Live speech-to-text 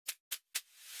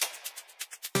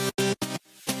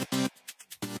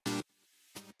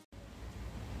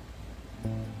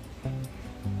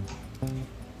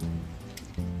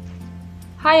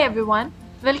Hi everyone,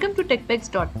 welcome to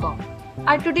techpegs.com.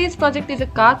 Our today's project is a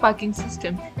car parking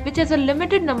system which has a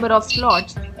limited number of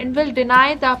slots and will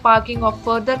deny the parking of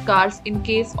further cars in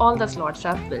case all the slots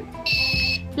are filled.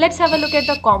 Let's have a look at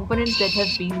the components that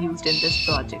have been used in this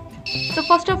project. So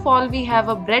first of all, we have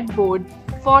a breadboard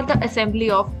for the assembly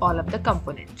of all of the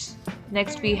components.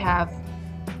 Next we have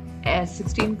a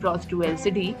 16x2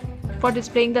 LCD for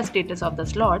displaying the status of the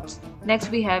slots. Next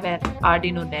we have an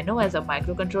Arduino Nano as a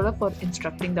microcontroller for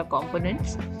instructing the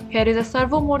components. Here is a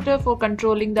servo motor for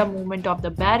controlling the movement of the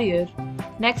barrier.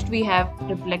 Next we have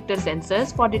reflector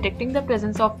sensors for detecting the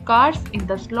presence of cars in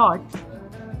the slots.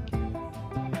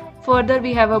 Further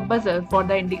we have a buzzer for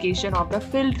the indication of the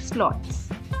filled slots.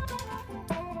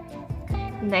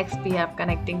 Next we have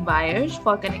connecting wires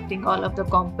for connecting all of the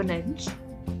components.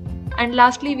 And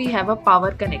lastly we have a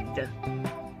power connector.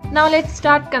 Now let's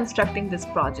start constructing this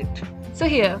project. So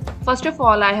here, first of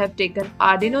all, I have taken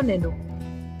Arduino Nano.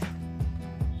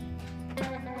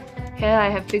 Here I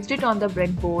have fixed it on the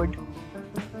breadboard.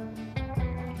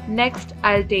 Next,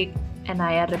 I'll take an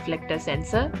IR reflector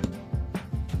sensor.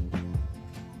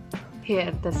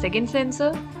 Here the second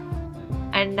sensor.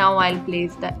 And now I'll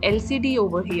place the LCD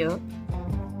over here.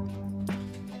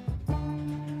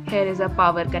 Here is a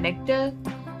power connector.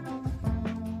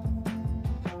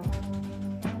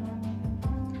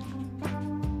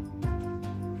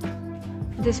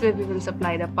 This way we will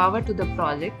supply the power to the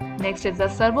project. Next is the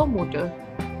servo motor.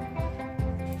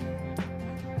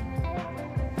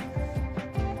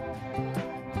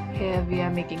 Here we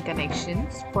are making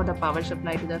connections for the power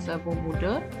supply to the servo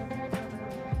motor.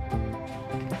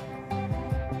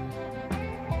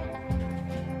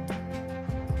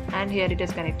 And here it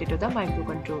is connected to the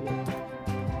microcontroller.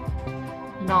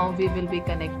 Now we will be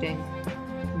connecting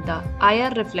the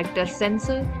IR reflector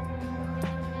sensor,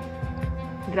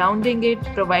 grounding it,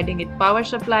 providing it power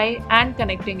supply and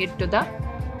connecting it to the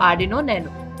Arduino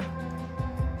Nano.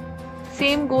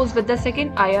 Same goes with the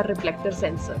second IR reflector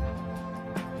sensor.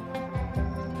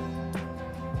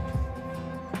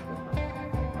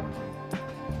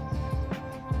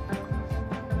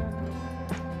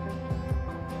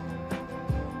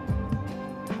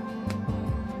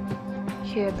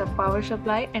 Here the power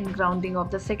supply and grounding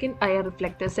of the second IR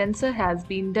reflector sensor has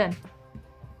been done.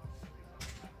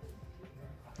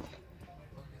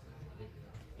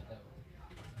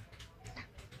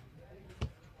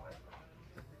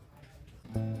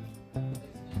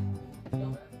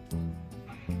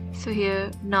 So here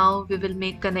now we will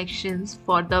make connections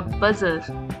for the buzzer.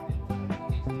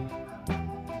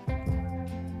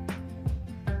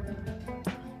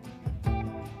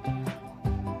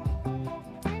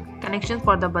 Connections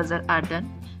for the buzzer are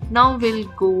done. Now we'll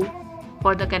go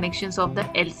for the connections of the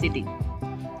LCD.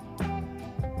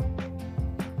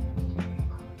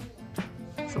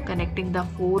 So connecting the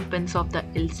 4 pins of the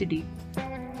LCD,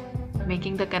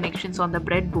 making the connections on the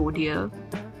breadboard here.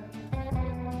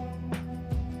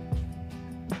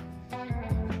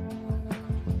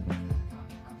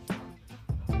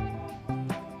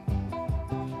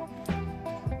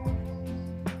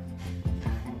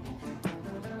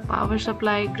 Power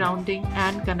supply, grounding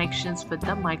and connections with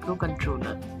the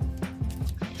microcontroller.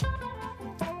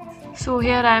 So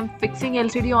here I am fixing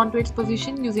LCD onto its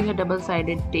position using a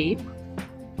double-sided tape.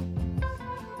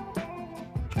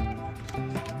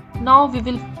 Now we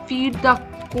will feed the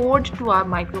code to our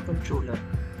microcontroller.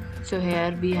 So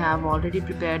here we have already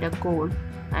prepared a code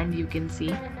and you can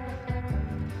see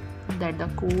that the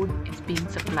code is being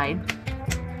supplied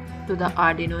to the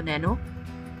Arduino Nano,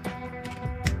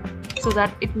 so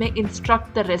that it may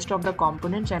instruct the rest of the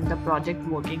components and the project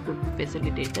working to be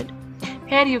facilitated.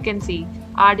 Here you can see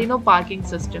Arduino parking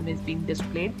system is being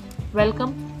displayed.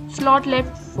 Welcome, slot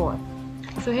left 4.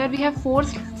 So here we have 4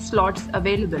 slots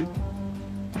available.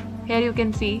 Here you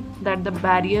can see that the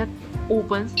barrier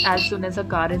opens as soon as a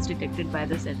car is detected by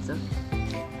the sensor.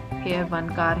 Here one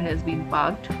car has been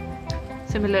parked.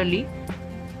 Similarly,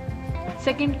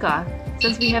 second car,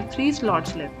 since we have 3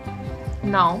 slots left.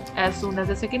 Now, as soon as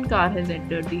the second car has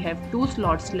entered, we have 2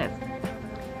 slots left.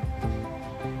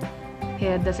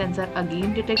 Here the sensor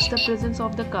again detects the presence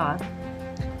of the car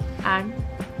and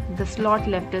the slot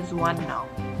left is 1 now.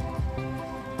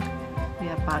 We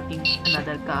are parking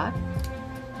another car.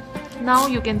 Now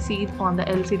you can see on the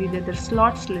LCD that the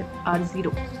slots left are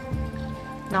 0.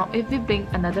 Now if we bring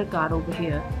another car over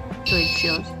here, so it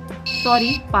shows,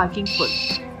 sorry, parking full.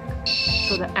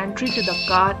 So the entry to the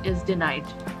car is denied.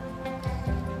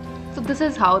 So this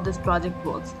is how this project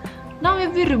works. Now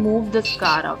if we remove this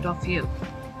car out of here,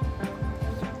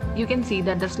 you can see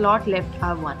that the slot left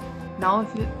are 1. Now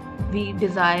if we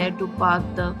desire to park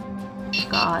the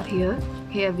car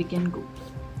here we can go.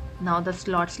 Now the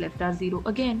slots left are 0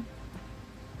 again.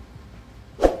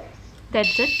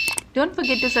 That's it. Don't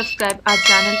forget to subscribe our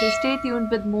channel to stay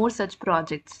tuned with more such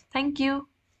projects. Thank you.